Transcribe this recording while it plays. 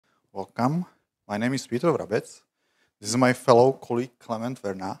welcome. My name is Vrabec. This is my fellow colleague Clément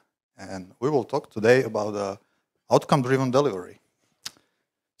Verna, and we will talk today about outcome-driven delivery.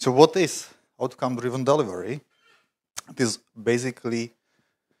 So what is outcome-driven delivery? It is basically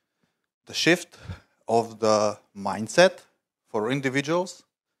the shift of the mindset for individuals,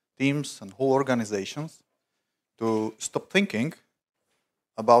 teams, and whole organizations to stop thinking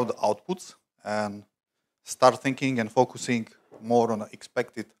about the outputs and start thinking and focusing more on the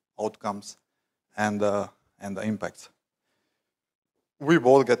expected outcomes and the impacts. We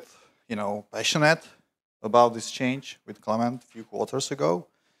both get, passionate about this change with Clément a few quarters ago.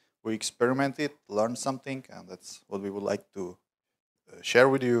 We experimented, learned something, and that's what we would like to share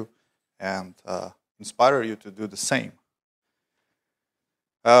with you and inspire you to do the same.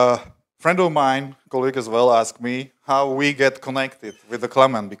 A friend of mine, colleague as well, asked me how we get connected with the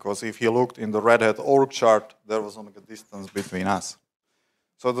Clément, because if he looked in the Red Hat org chart, there was only a distance between us.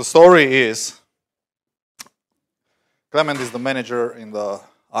 So the story is, Clément is the manager in the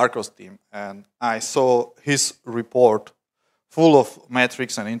Arcos team, and I saw his report full of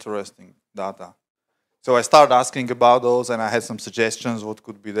metrics and interesting data. So I started asking about those, and I had some suggestions what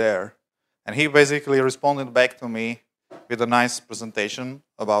could be there. And he basically responded back to me with a nice presentation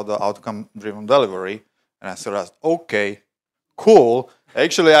about the outcome-driven delivery. And I said, okay, cool.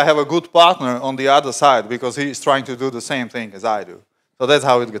 Actually, I have a good partner on the other side because he is trying to do the same thing as I do. So that's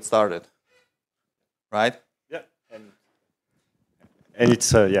how it gets started, right? Yeah, and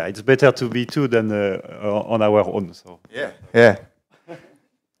it's better to be two than on our own. So yeah.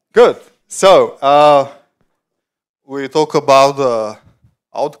 Good. So we talk about the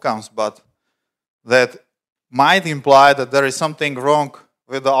outcomes, but that might imply that there is something wrong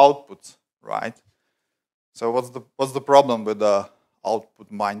with the outputs, right? So what's the problem with the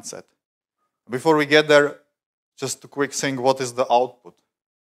output mindset? Before we get there, just a quick thing, what is the output?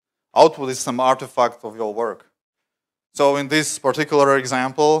 Output is some artifact of your work. So in this particular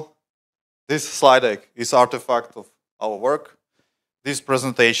example, this slide deck is artifact of our work. This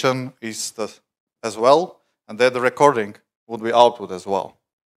presentation is as well, and then the recording would be output as well,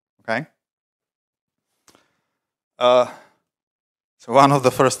 okay? So one of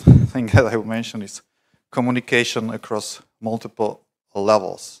the first things that I will mention is communication across multiple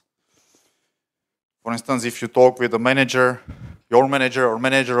levels. For instance, if you talk with a manager, your manager or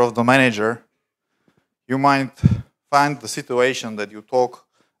manager of the manager, you might find the situation that you talk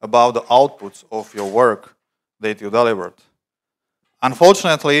about the outputs of your work that you delivered.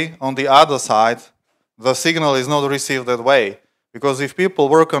 Unfortunately, on the other side, the signal is not received that way, because if people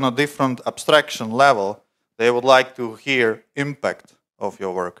work on a different abstraction level, they would like to hear impact of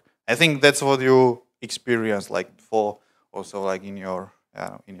your work. I think that's what you experience also in your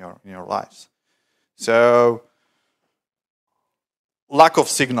lives. So lack of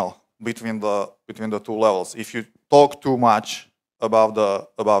signal between the two levels. If you talk too much about the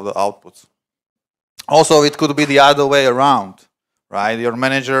outputs. Also, it could be the other way around, right? Your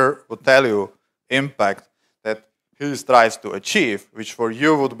manager would tell you impact that he strives to achieve, which for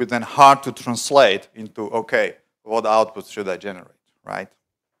you would be then hard to translate into, okay, what outputs should I generate, right?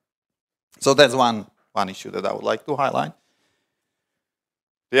 So that's one issue that I would like to highlight.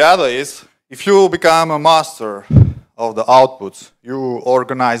 The other is, if you become a master of the outputs, you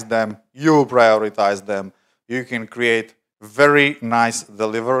organize them, you prioritize them, you can create very nice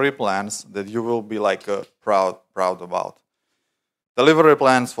delivery plans that you will be proud about. Delivery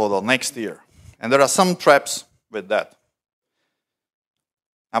plans for the next year. And there are some traps with that.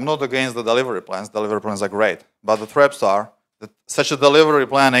 I'm not against the delivery plans. Delivery plans are great. But the traps are that such a delivery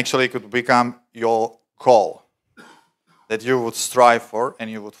plan actually could become your goal that you would strive for and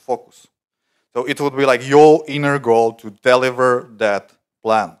you would focus. So it would be like your inner goal to deliver that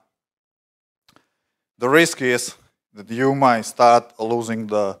plan. The risk is that you might start losing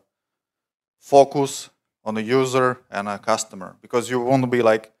the focus on the user and a customer, because you won't be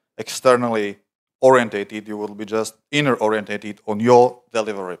externally orientated, you will be just inner orientated on your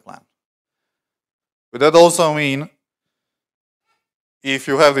delivery plan. Would that also mean if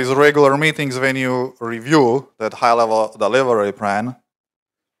you have these regular meetings when you review that high-level delivery plan,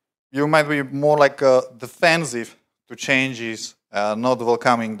 you might be more defensive to changes, not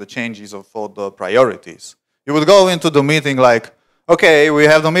welcoming the changes for the priorities. You would go into the meeting okay, we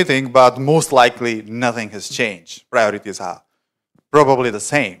have the meeting, but most likely nothing has changed. Priorities are probably the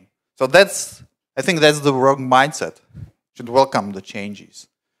same. So I think that's the wrong mindset. You should welcome the changes,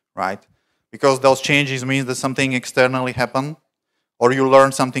 right? Because those changes mean that something externally happened, or you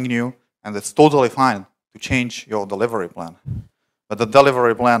learn something new, and that's totally fine to change your delivery plan. But the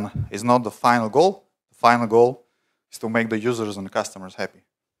delivery plan is not the final goal. The final goal is to make the users and the customers happy.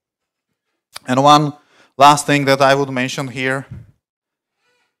 And one last thing that I would mention here,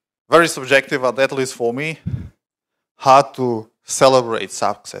 very subjective, but at least for me, how to celebrate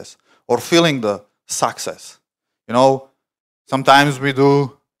success or feeling the success. You know, sometimes we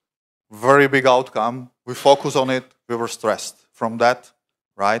do very big outcome, we focus on it, we were stressed from that,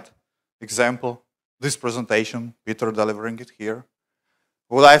 right? Example, this presentation, Peter delivering it here.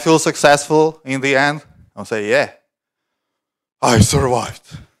 Would I feel successful in the end? I'll say, yeah, I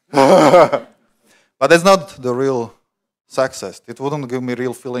survived. But that's not the real success. It wouldn't give me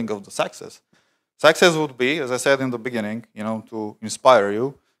real feeling of the success. Success would be, as I said in the beginning, you know, to inspire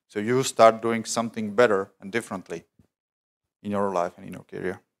you, so you start doing something better and differently in your life and in your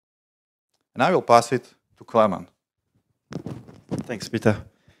career. And I will pass it to Clément. Thanks, Peter.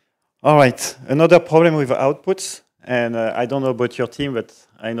 All right, another problem with outputs, and I don't know about your team, but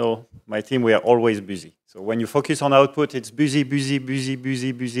I know my team, we are always busy. So when you focus on output, it's busy, busy, busy,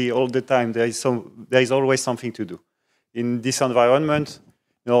 busy, busy all the time. There is always something to do. In this environment,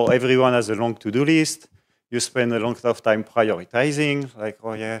 you know, everyone has a long to-do list. You spend a lot of time prioritizing, like,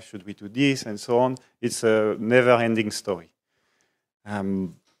 oh yeah, should we do this, and so on. It's a never-ending story.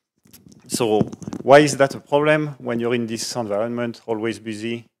 So why is that a problem? When you're in this environment, always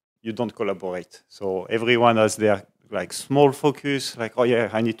busy, you don't collaborate. So everyone has their like small focus, like, oh yeah,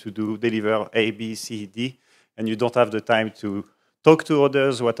 I need to deliver A, B, C, D, and you don't have the time to talk to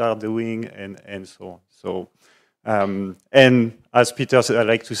others, what are doing, and so on. So, and as Peter I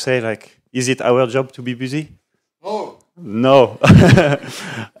like to say, like, is it our job to be busy? No. No.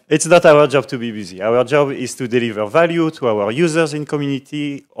 It's not our job to be busy. Our job is to deliver value to our users in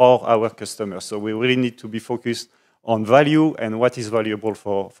community or our customers. So we really need to be focused on value and what is valuable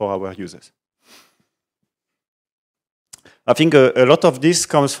for our users. I think a lot of this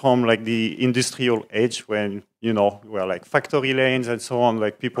comes from like the industrial age when, you know, were like factory lanes and so on,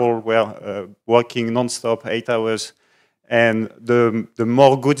 like people were working non-stop 8 hours, and the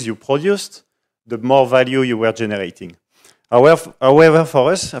more goods you produced, the more value you were generating. However,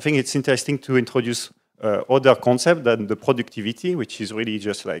 for us, I think it's interesting to introduce other concept than the productivity, which is really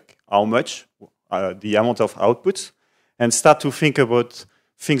just like how much, the amount of outputs, and start to think about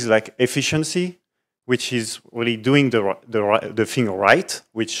things like efficiency, which is really doing the thing right,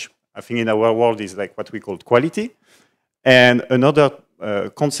 which I think in our world is like what we call quality. And another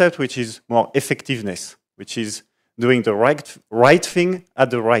concept, which is more effectiveness, which is doing the right thing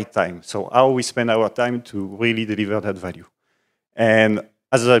at the right time. So how we spend our time to really deliver that value. And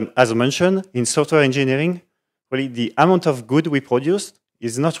as I mentioned, in software engineering, really the amount of good we produce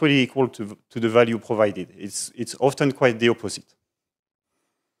is not really equal to the value provided. It's often quite the opposite.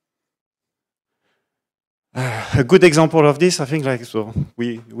 A good example of this, I think, like, so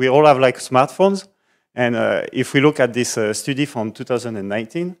we all have like smartphones, and if we look at this study from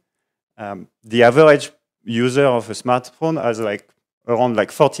 2019, the average user of a smartphone has like around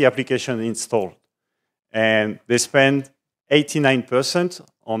like 40 applications installed, and they spend 89%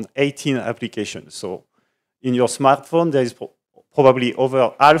 on 18 applications. So in your smartphone, there is probably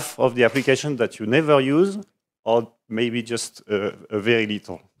over half of the applications that you never use, or maybe just a very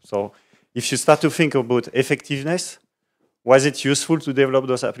little. So if you start to think about effectiveness, was it useful to develop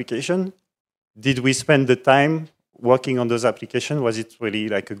those applications? Did we spend the time working on those applications? Was it really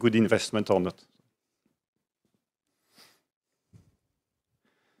like a good investment or not?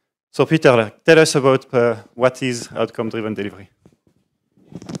 So Peter, tell us about what is outcome-driven delivery.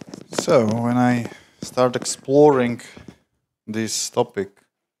 So when I start exploring this topic,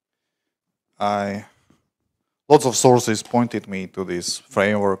 lots of sources pointed me to this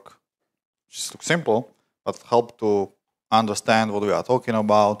framework. Just look simple, but help to understand what we are talking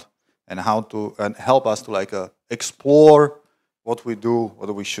about and how to help us to like explore what we do,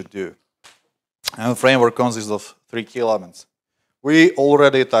 what we should do. And the framework consists of 3 key elements. We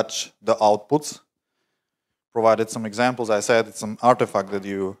already touched the outputs, provided some examples. I said it's an artifact that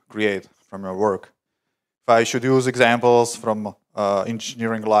you create from your work. If I should use examples from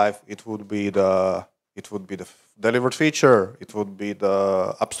engineering life, it would be the delivered feature, it would be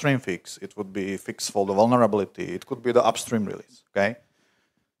the upstream fix, it would be fix for the vulnerability, it could be the upstream release, okay?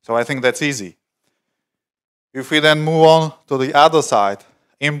 So I think that's easy. If we then move on to the other side,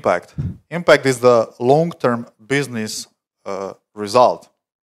 impact. Impact is the long-term business result.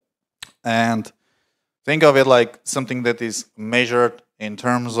 And think of it like something that is measured in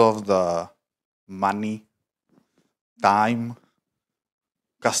terms of the money, time,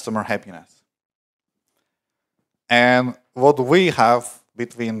 customer happiness. And what we have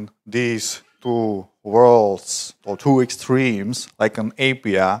between these two worlds, or two extremes, like an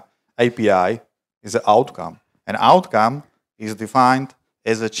API is an outcome. An outcome is defined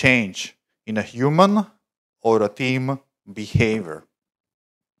as a change in a human or a team behavior.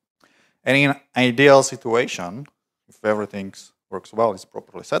 And in an ideal situation, if everything works well, is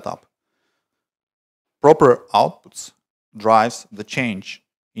properly set up, proper outputs drives the change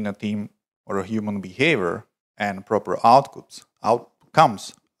in a team or a human behavior, and proper outcomes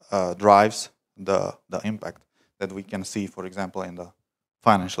drives the impact that we can see, for example, in the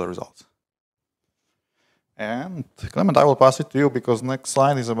financial results. And Clément, I will pass it to you because next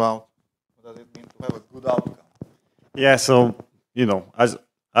slide is about what does it mean to have a good outcome. Yeah, so, you know,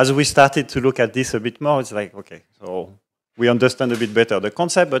 as we started to look at this a bit more, it's like, okay, so we understand a bit better the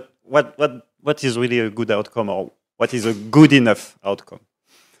concept, but what is really a good outcome, or what is a good enough outcome?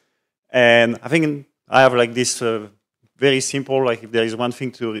 And I think I have like this very simple, like if there is one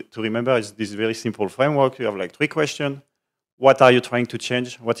thing to remember, is this very simple framework. You have like 3 questions. What are you trying to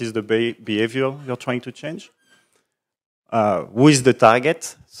change? What is the behavior you're trying to change? Who is the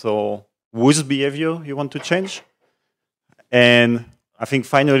target? So whose behavior you want to change? And I think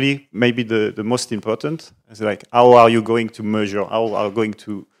finally, maybe the most important is like, how are you going to measure? How are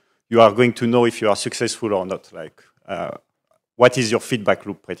you are going to know if you are successful or not? Like, what is your feedback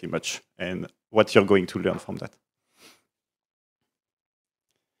loop pretty much, and what you're going to learn from that.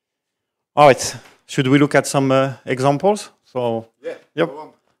 All right, should we look at some examples? So, yeah, yep.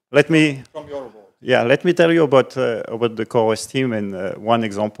 Let me from your board. Yeah, let me tell you about the CoreOS team and one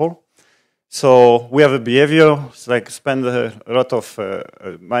example. So we have a behavior. It's like spend a lot of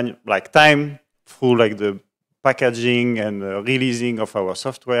time through like the packaging and releasing of our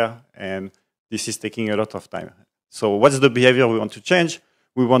software, and this is taking a lot of time. So what's the behavior we want to change?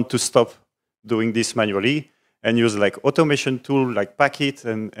 We want to stop doing this manually and use like automation tool like Packit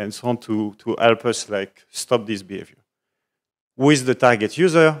and so on to help us like stop this behavior. Who is the target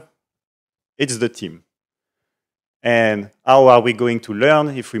user? It's the team. And how are we going to learn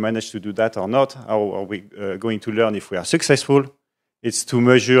if we manage to do that or not? How are we going to learn if we are successful? It's to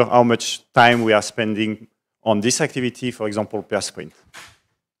measure how much time we are spending on this activity, for example, per sprint.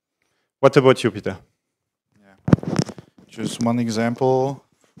 What about you, Peter? Yeah. Just one example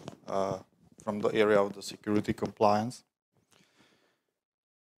from the area of the security compliance.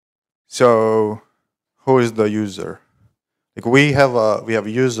 So, who is the user? Like we have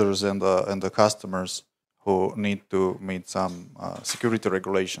users and the customers who need to meet some security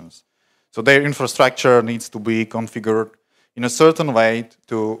regulations. So their infrastructure needs to be configured in a certain way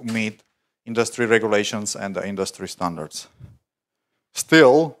to meet industry regulations and the industry standards.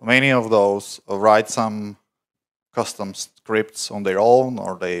 Still, many of those write some custom scripts on their own,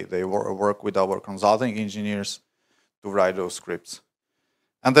 or they work with our consulting engineers to write those scripts.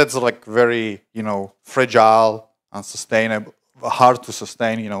 And that's like very, fragile, unsustainable, hard to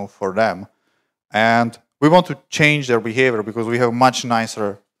sustain, for them. And we want to change their behavior because we have a much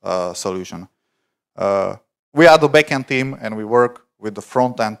nicer solution. We are the backend team, and we work with the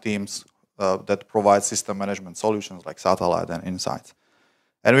front-end teams that provide system management solutions like Satellite and Insights.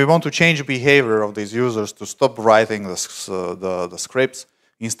 And we want to change the behavior of these users to stop writing the scripts,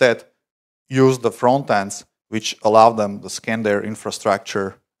 instead use the front ends, which allow them to scan their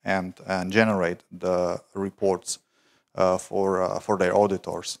infrastructure and generate the reports for their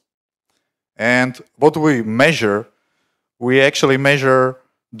auditors. And what we measure, we actually measure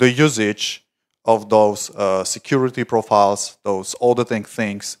the usage of those security profiles, those auditing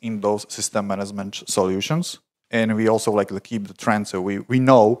things in those system management solutions. And we also like to keep the trend, so we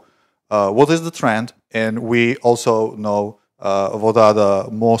know what is the trend, and we also know what are the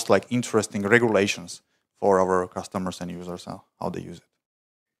most like interesting regulations for our customers and users, how they use it.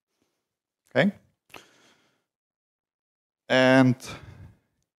 Okay. And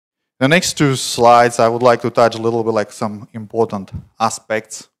the next 2 slides, I would like to touch a little bit like some important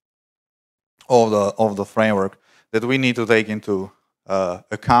aspects of the framework that we need to take into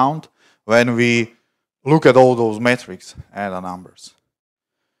account when we look at all those metrics and the numbers.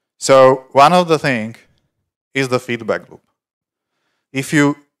 So one of the things is the feedback loop. If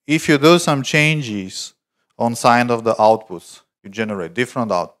you do some changes on side of the outputs, you generate different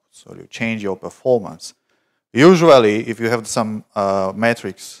outputs, or you change your performance. Usually, if you have some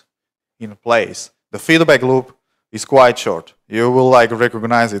metrics in place, the feedback loop is quite short. You will like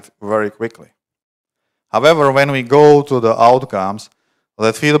recognize it very quickly. However, when we go to the outcomes,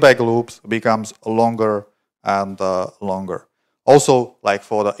 that feedback loop becomes longer and longer. Also, like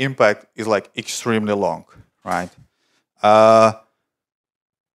for the impact is like extremely long, right?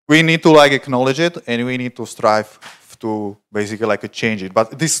 We need to like acknowledge it, and we need to strive to basically like change it.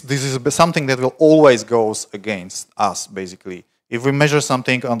 But this is something that will always goes against us, basically. If we measure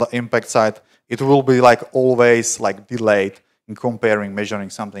something on the impact side, it will be like always like delayed in measuring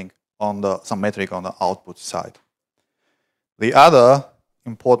something on some metric on the output side. The other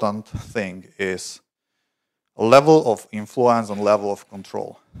important thing is level of influence and level of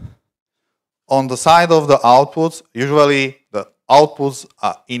control. On the side of the outputs, usually the outputs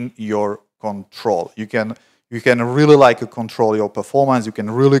are in your control. You can really control your performance. You can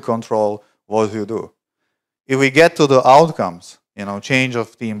really control what you do. If we get to the outcomes, change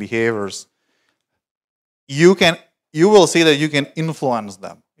of team behaviors, you will see that you can influence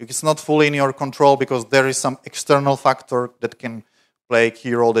them. It's not fully in your control because there is some external factor that can play a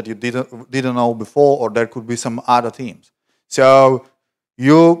key role that you didn't know before, or there could be some other teams. So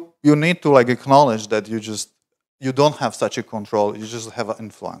you need to acknowledge that you don't have such a control. You just have an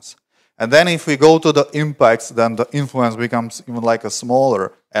influence. And then if we go to the impacts, then the influence becomes even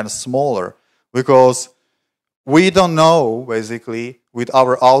smaller and smaller, because we don't know, basically, with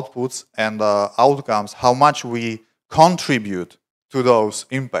our outputs and outcomes, how much we contribute to those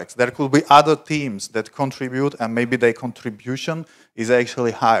impacts. There could be other teams that contribute, and maybe their contribution is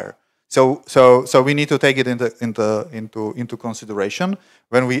actually higher. So we need to take it into consideration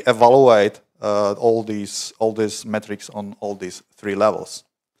when we evaluate all these metrics on all these three levels.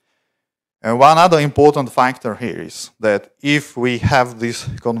 And one other important factor here is that if we have these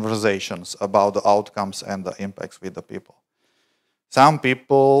conversations about the outcomes and the impacts with the people, some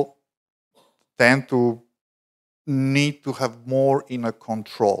people tend to need to have more in a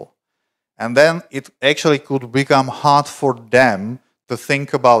control. And then it actually could become hard for them to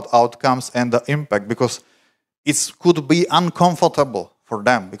think about outcomes and the impact, because it could be uncomfortable for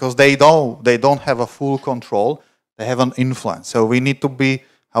them because they don't have a full control, they have an influence. So we need to be,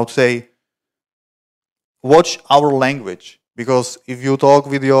 how to say, watch our language, because if you talk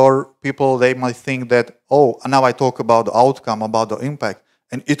with your people, they might think that, oh, now I talk about the outcome, about the impact,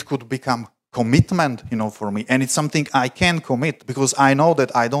 and it could become commitment, for me, and it's something I can commit because I know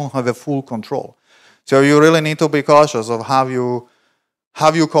that I don't have a full control. So you really need to be cautious of how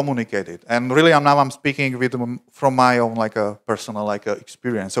you communicate it. And really, I'm speaking from my own a personal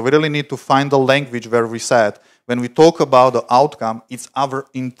experience. So we really need to find the language where we said when we talk about the outcome, it's our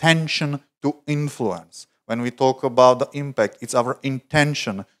intention to influence. When we talk about the impact, it's our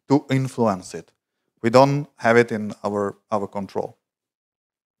intention to influence it. We don't have it in our control.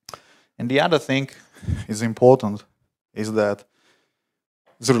 And the other thing is important is that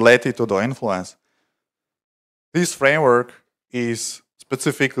it's related to the influence. This framework is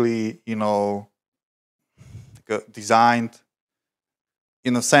specifically, designed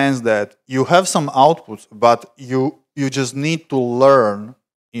in a sense that you have some outputs, but you just need to learn,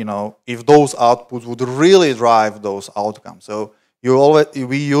 if those outputs would really drive those outcomes. So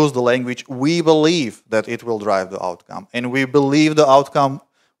we use the language, we believe that it will drive the outcome, and we believe the outcome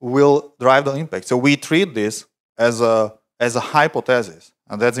will drive the impact. So we treat this as a hypothesis,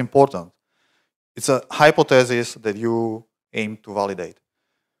 and that's important. It's a hypothesis that you aim to validate.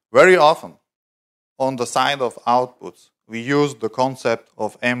 Very often, on the side of outputs, we use the concept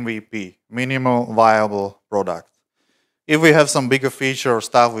of MVP, minimal viable product. If we have some bigger feature or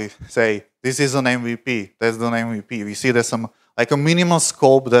stuff, we say, this is an MVP, that's an MVP. We see there's some, a minimal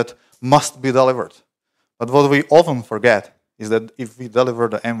scope that must be delivered. But what we often forget is that if we deliver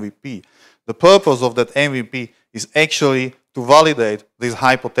the MVP, the purpose of that MVP is actually to validate these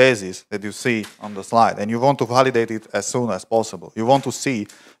hypotheses that you see on the slide. And you want to validate it as soon as possible. You want to see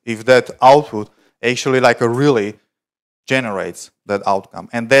if that output actually really generates that outcome.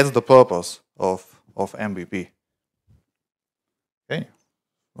 And that's the purpose of MVP. Okay,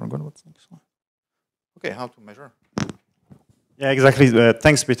 we're going to what's next one. Okay, how to measure? Yeah, exactly.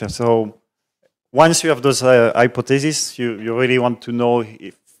 Thanks, Peter. So once you have those hypotheses, you really want to know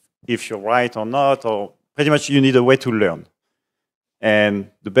if you're right or not, or pretty much you need a way to learn. And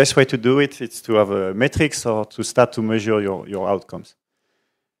the best way to do it is to have a metrics or to start to measure your outcomes.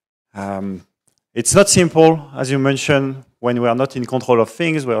 It's not simple, as you mentioned. When we are not in control of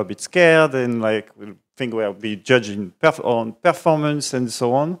things, we're a bit scared and we think we'll be judging on performance and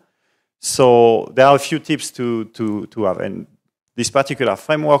so on. So there are a few tips to have. And this particular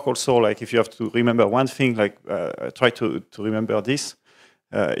framework also, if you have to remember one thing, try to remember this.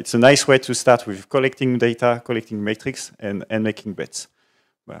 It's a nice way to start with collecting data, collecting metrics, and making bets.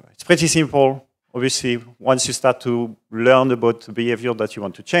 Well, it's pretty simple. Obviously, once you start to learn about the behavior that you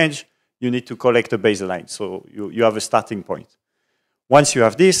want to change, you need to collect a baseline. So you have a starting point. Once you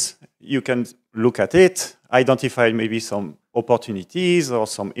have this, you can look at it, identify maybe some opportunities or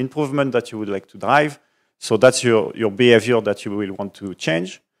some improvement that you would like to drive. So that's your behavior that you will want to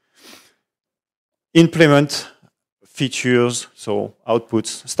change. Implement features, so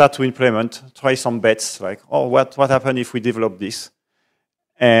outputs, start to implement, try some bets, what happens if we develop this?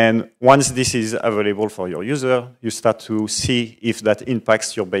 And once this is available for your user, you start to see if that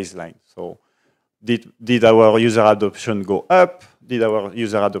impacts your baseline. So did our user adoption go up? Did our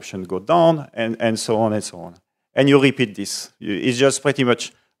user adoption go down? And so on and so on. And you repeat this. It's just pretty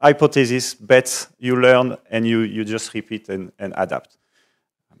much hypothesis, bets, you learn, and you just repeat and adapt.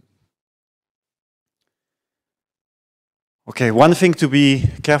 Okay, one thing to be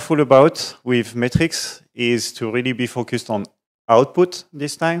careful about with metrics is to really be focused on output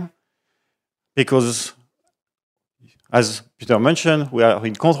this time, because as Peter mentioned, we are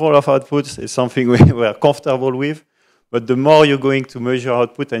in control of outputs. It's something we are comfortable with, but the more you're going to measure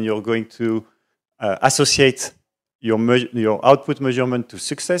output and you're going to associate your output measurement to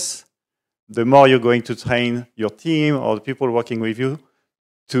success, the more you're going to train your team or the people working with you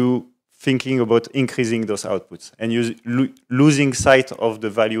to thinking about increasing those outputs and losing sight of the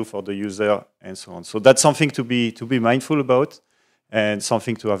value for the user and so on. So that's something to be mindful about and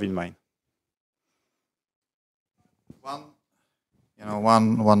something to have in mind.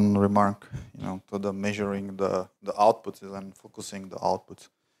 One remark, to the measuring the outputs and focusing the outputs.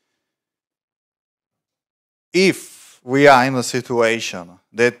 If we are in a situation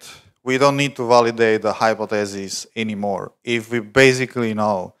that we don't need to validate the hypothesis anymore, if we basically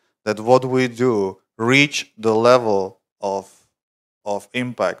know that what we do reach the level of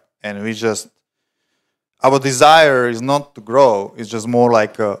impact, and our desire is not to grow, it's just more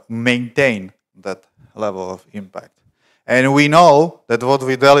like maintain that level of impact. And we know that what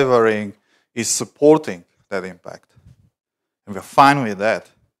we're delivering is supporting that impact. And we're fine with that.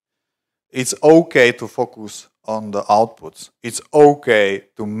 It's okay to focus on the outputs. It's okay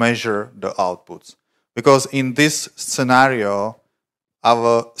to measure the outputs. Because in this scenario,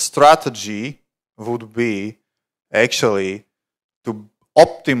 our strategy would be actually to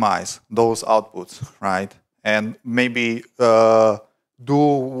optimize those outputs, right? And maybe do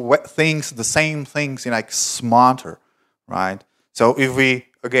the same things in like smarter, right? So if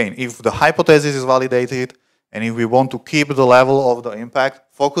the hypothesis is validated, and if we want to keep the level of the impact,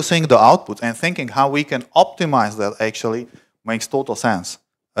 focusing the output and thinking how we can optimize that actually makes total sense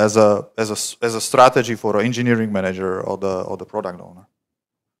as a strategy for an engineering manager or the product owner.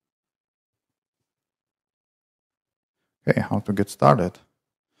 Okay, how to get started.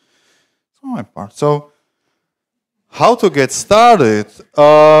 That's my part. So, how to get started?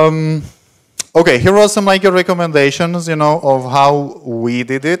 Okay, here are some recommendations, of how we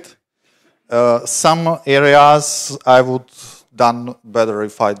did it. Some areas I would done better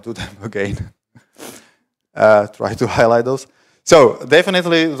if I do them again. Try to highlight those. So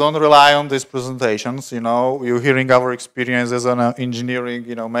definitely don't rely on these presentations. You're hearing our experience as an engineering,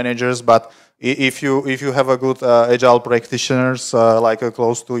 managers. But if you have a good agile practitioners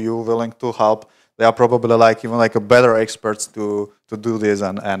close to you, willing to help, they are probably even better experts to do this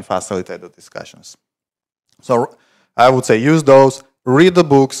and facilitate the discussions. So I would say use those, read the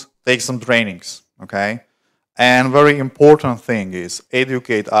books, take some trainings, okay? And very important thing is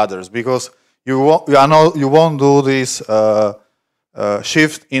educate others, because you won't do this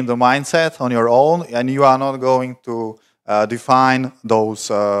shift in the mindset on your own, and you are not going to define those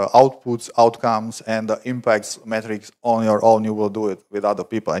outputs, outcomes, and the impacts metrics on your own. You will do it with other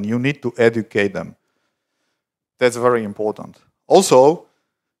people, and you need to educate them. That's very important. Also,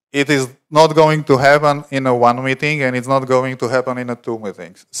 it is not going to happen in a one meeting, and it's not going to happen in a two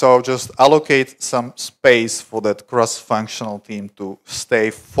meetings. So just allocate some space for that cross-functional team to stay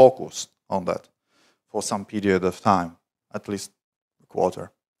focused on that for some period of time, at least a quarter.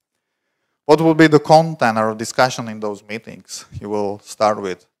 What will be the content or discussion in those meetings? You will start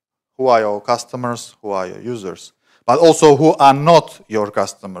with who are your customers, who are your users, but also who are not your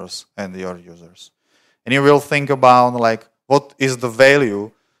customers and your users. And you will think about what is the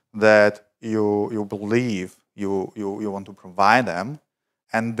value that you believe you want to provide them,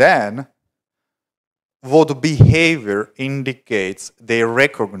 and then what behavior indicates they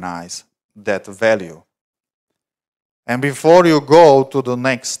recognize that value. And before you go to the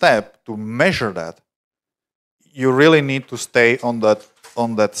next step to measure that, you really need to stay on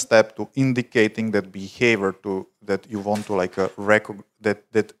that step to indicating that behavior that you want to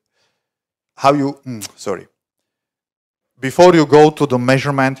Before you go to the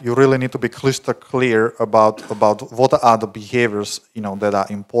measurement, you really need to be crystal clear about what are the behaviors that are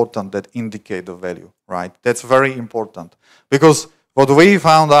important, that indicate the value, right? That's very important. Because what we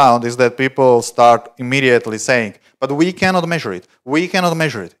found out is that people start immediately saying, but we cannot measure it. We cannot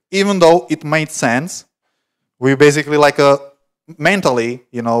measure it. Even though it made sense, we basically mentally,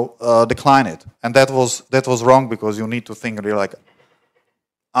 decline it. And that was wrong, because you need to think really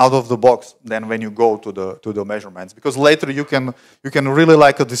out of the box than when you go to the measurements, because later you can really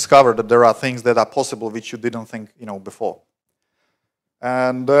like discover that there are things that are possible which you didn't think before.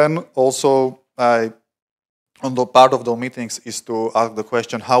 And then also on the part of the meetings is to ask the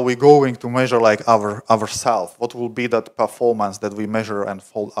question, how we going to measure like ourselves? What will be that performance that we measure and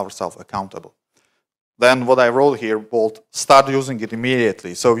hold ourselves accountable? Then what I wrote here, both start using it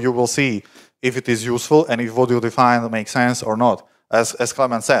immediately, so you will see if it is useful and if what you define makes sense or not. As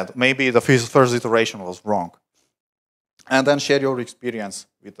Clément said, maybe the first iteration was wrong. And then share your experience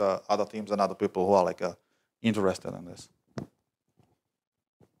with other teams and other people who are like interested in this.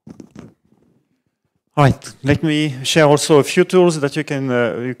 All right, let me share also a few tools that you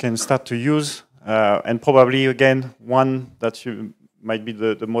can start to use, and probably again one that you might be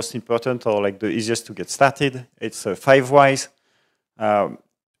the most important or like the easiest to get started. It's 5 whys.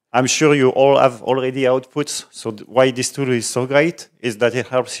 I'm sure you all have already outputs. So why this tool is so great is that it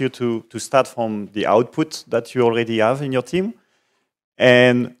helps you to start from the output that you already have in your team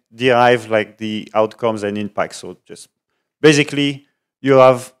and derive like the outcomes and impact. So just basically you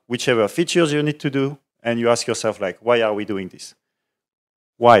have whichever features you need to do and you ask yourself like, why are we doing this?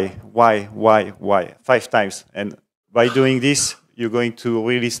 Why? 5 times. And by doing this, you're going to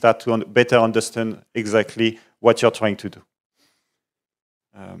really start to better understand exactly what you're trying to do.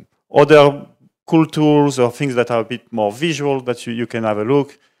 Other cool tools or things that are a bit more visual that you can have a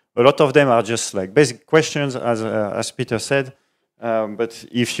look. A lot of them are just like basic questions, as Peter said. But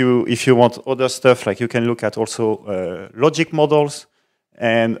if you want other stuff, like you can look at also logic models.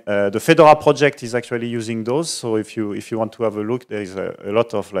 And the Fedora project is actually using those. So if you want to have a look, there is a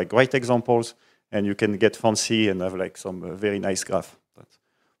lot of like great examples, and you can get fancy and have like some very nice graph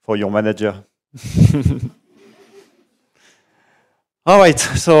for your manager. All right,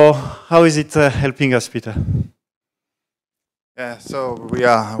 so how is it helping us, Peter? Yeah, so we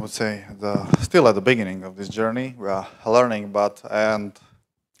are, I would say, still at the beginning of this journey. We are learning, and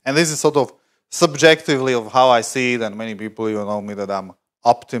this is sort of subjectively of how I see it, and many people even know me that I'm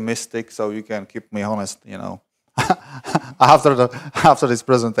optimistic, so you can keep me honest, after this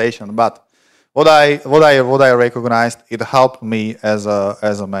presentation. But what I recognized, it helped me as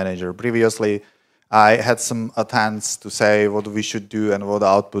a manager. Previously, I had some attempts to say what we should do and what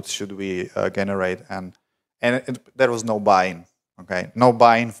outputs should we generate, and there was no buy-in. Okay, no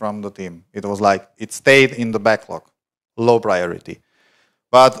buy-in from the team. It was like it stayed in the backlog, low priority.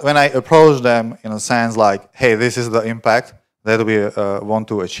 But when I approached them in a sense like, hey, this is the impact that we want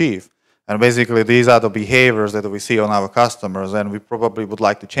to achieve, and basically these are the behaviors that we see on our customers, and we probably would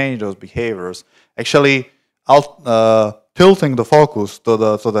like to change those behaviors. Actually, tilting the focus to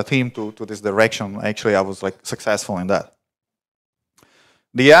the team to this direction, actually I was like successful in that.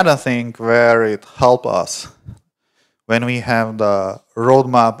 The other thing where it helped us, when we have the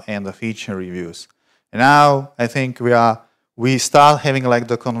roadmap and the feature reviews. Now I think we start having like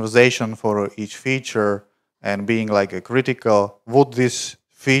the conversation for each feature and being like a critical, would this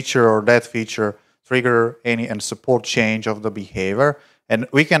feature or that feature trigger any and support change of the behavior? And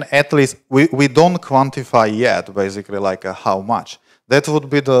we can at least, we don't quantify yet, basically, like how much. That would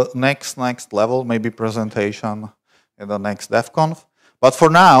be the next level, maybe presentation in the next DevConf. But for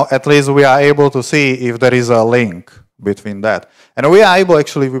now, at least we are able to see if there is a link between that. And we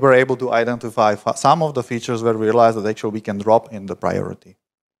were able to identify some of the features where we realized that actually we can drop in the priority.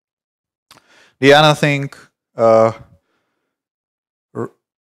 The other thing,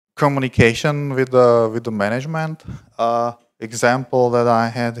 communication with the management. Example that I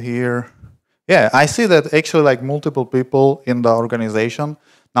had here. Yeah, I see that actually like multiple people in the organization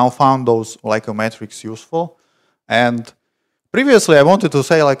now found those like metrics useful. And previously I wanted to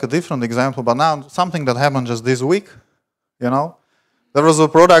say like a different example, but now something that happened just this week, there was a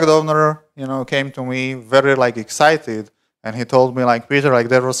product owner, came to me very like excited, and he told me like, Peter, like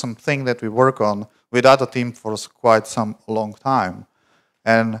there was something that we work on with other team for quite some long time.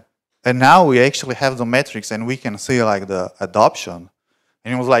 And now we actually have the metrics and we can see like the adoption.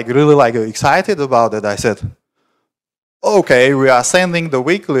 And he was like really like excited about it. I said, okay, we are sending the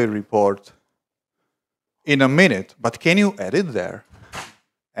weekly report in a minute, but can you edit there?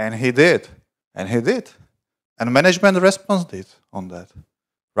 And he did. And he did. And management responded on that.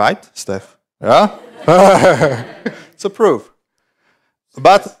 Right, Steph? Yeah? It's a proof.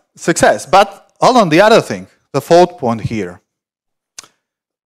 But success. But hold on, the other thing, the fourth point here.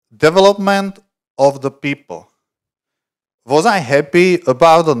 Development of the people. Was I happy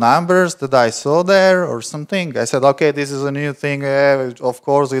about the numbers that I saw there or something? I said, okay, this is a new thing. Of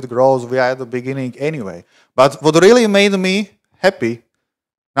course it grows. We are at the beginning anyway. But what really made me happy,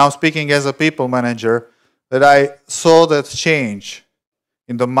 now speaking as a people manager, that I saw that change.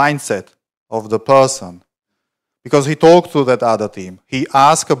 in the mindset of the person. Because he talked to that other team. He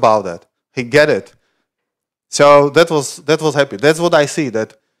asked about it. He get it. So that was happy. That's what I see, that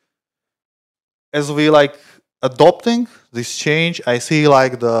as we like adopting this change, I see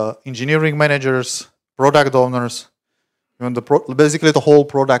like the engineering managers, product owners, even basically the whole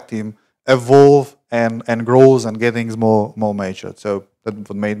product team evolve and grows and getting more matured. So that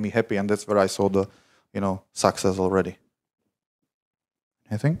what made me happy, and that's where I saw the success already.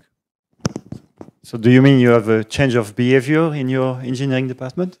 I think. So do you mean you have a change of behavior in your engineering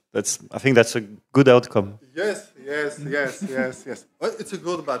department? I think that's a good outcome. Yes. Well, it's a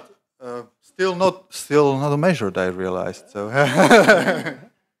good, but still not measured, I realized. So.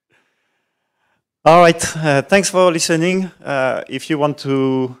 All right. Thanks for listening. If you want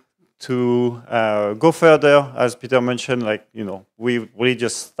to go further, as Peter mentioned, we're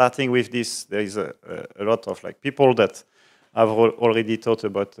just starting with this. There is a lot of people that have already thought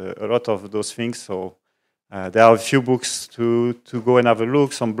about a lot of those things. So there are a few books to go and have a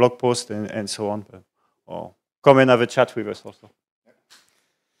look, some blog posts and so on. Or come and have a chat with us also.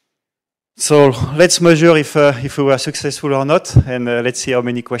 So let's measure if we were successful or not, and let's see how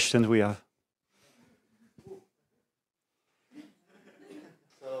many questions we have.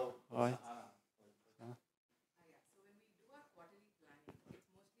 All right.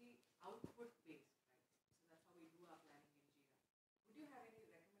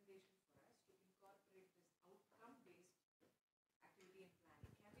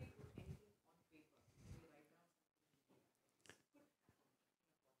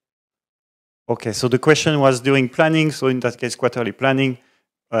 Okay, so the question was during planning, so in that case, quarterly planning,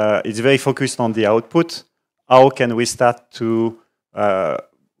 it's very focused on the output. How can we start to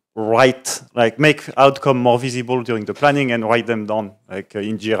make outcome more visible during the planning and write them down, like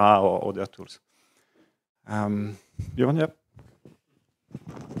in Jira or other tools? You want to?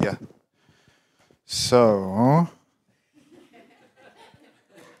 Yeah. So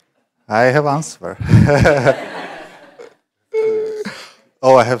I have answer.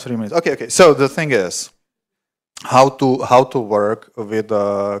 Oh, I have 3 minutes. Okay. So the thing is, how to work with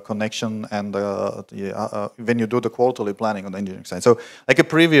the connection and when you do the quarterly planning on the engineering side. So like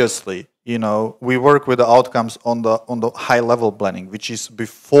previously, we work with the outcomes on the high level planning, which is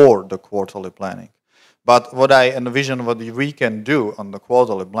before the quarterly planning. But what I envision what we can do on the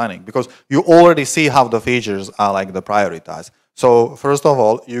quarterly planning, because you already see how the features are like the prioritized. So first of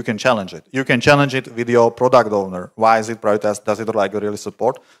all, you can challenge it. You can challenge it with your product owner. Why is it prioritized? Does it really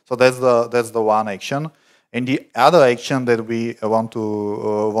support? So that's the one action. And the other action that we want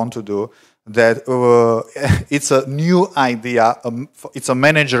to do, that it's a new idea. It's a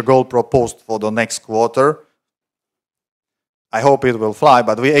manager goal proposed for the next quarter. I hope it will fly,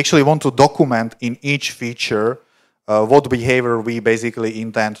 but we actually want to document in each feature what behavior we basically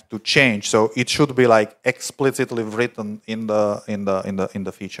intend to change. So it should be like explicitly written in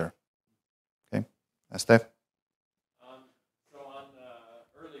the feature. Okay, Steph. So on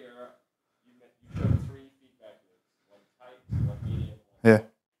earlier, you showed 3 feedback loops: one tight, one medium, one low.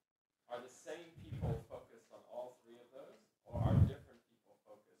 Are the same people focused on all 3 of those, or are different people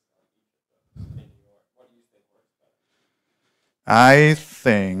focused on each of those? What do you think works better? I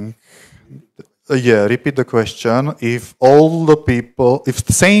think. Repeat the question. If the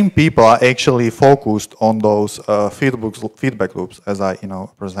same people are actually focused on those feedback loops as I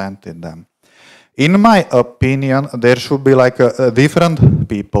presented them, in my opinion, there should be like a different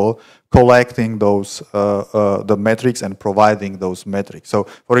people collecting those the metrics and providing those metrics. So,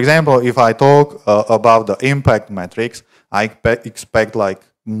 for example, if I talk about the impact metrics, I expect like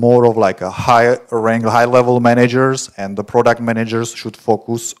more of like a high level managers, and the product managers should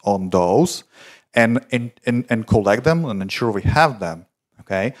focus on those. And collect them and ensure we have them.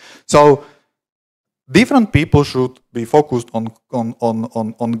 Okay, so different people should be focused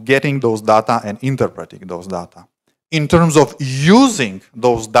on getting those data and interpreting those data. In terms of using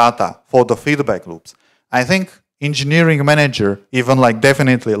those data for the feedback loops, I think engineering manager, even like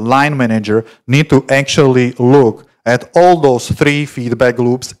definitely line manager, need to actually look at all those 3 feedback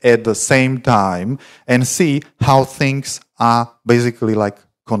loops at the same time and see how things are basically like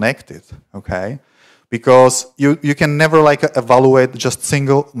connected, okay? Because you can never like evaluate just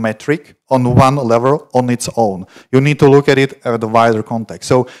single metric on one level on its own. You need to look at it at the wider context.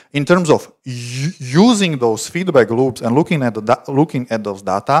 So in terms of using those feedback loops and looking at those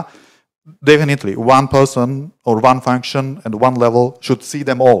data, definitely one person or one function at one level should see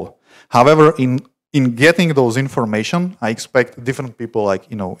them all. However, in getting those information, I expect different people like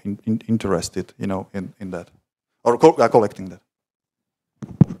interested in that or collecting that.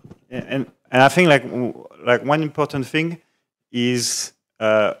 And I think like one important thing is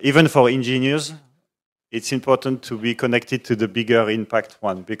even for engineers, it's important to be connected to the bigger impact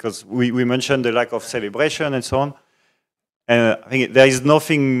one, because we mentioned the lack of celebration and so on. And I think there is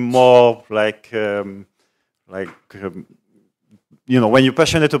nothing more like you know, when you're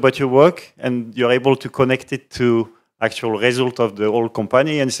passionate about your work and you're able to connect it to actual result of the whole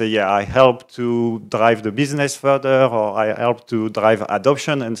company and say, yeah, I help to drive the business further, or I help to drive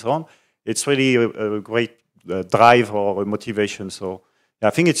adoption and so on. It's really a great drive or a motivation. So yeah,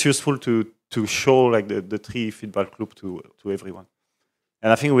 I think it's useful to show like the 3 feedback loop to everyone.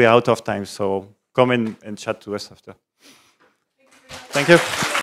 And I think we're out of time, so come in and chat to us after. Thank you.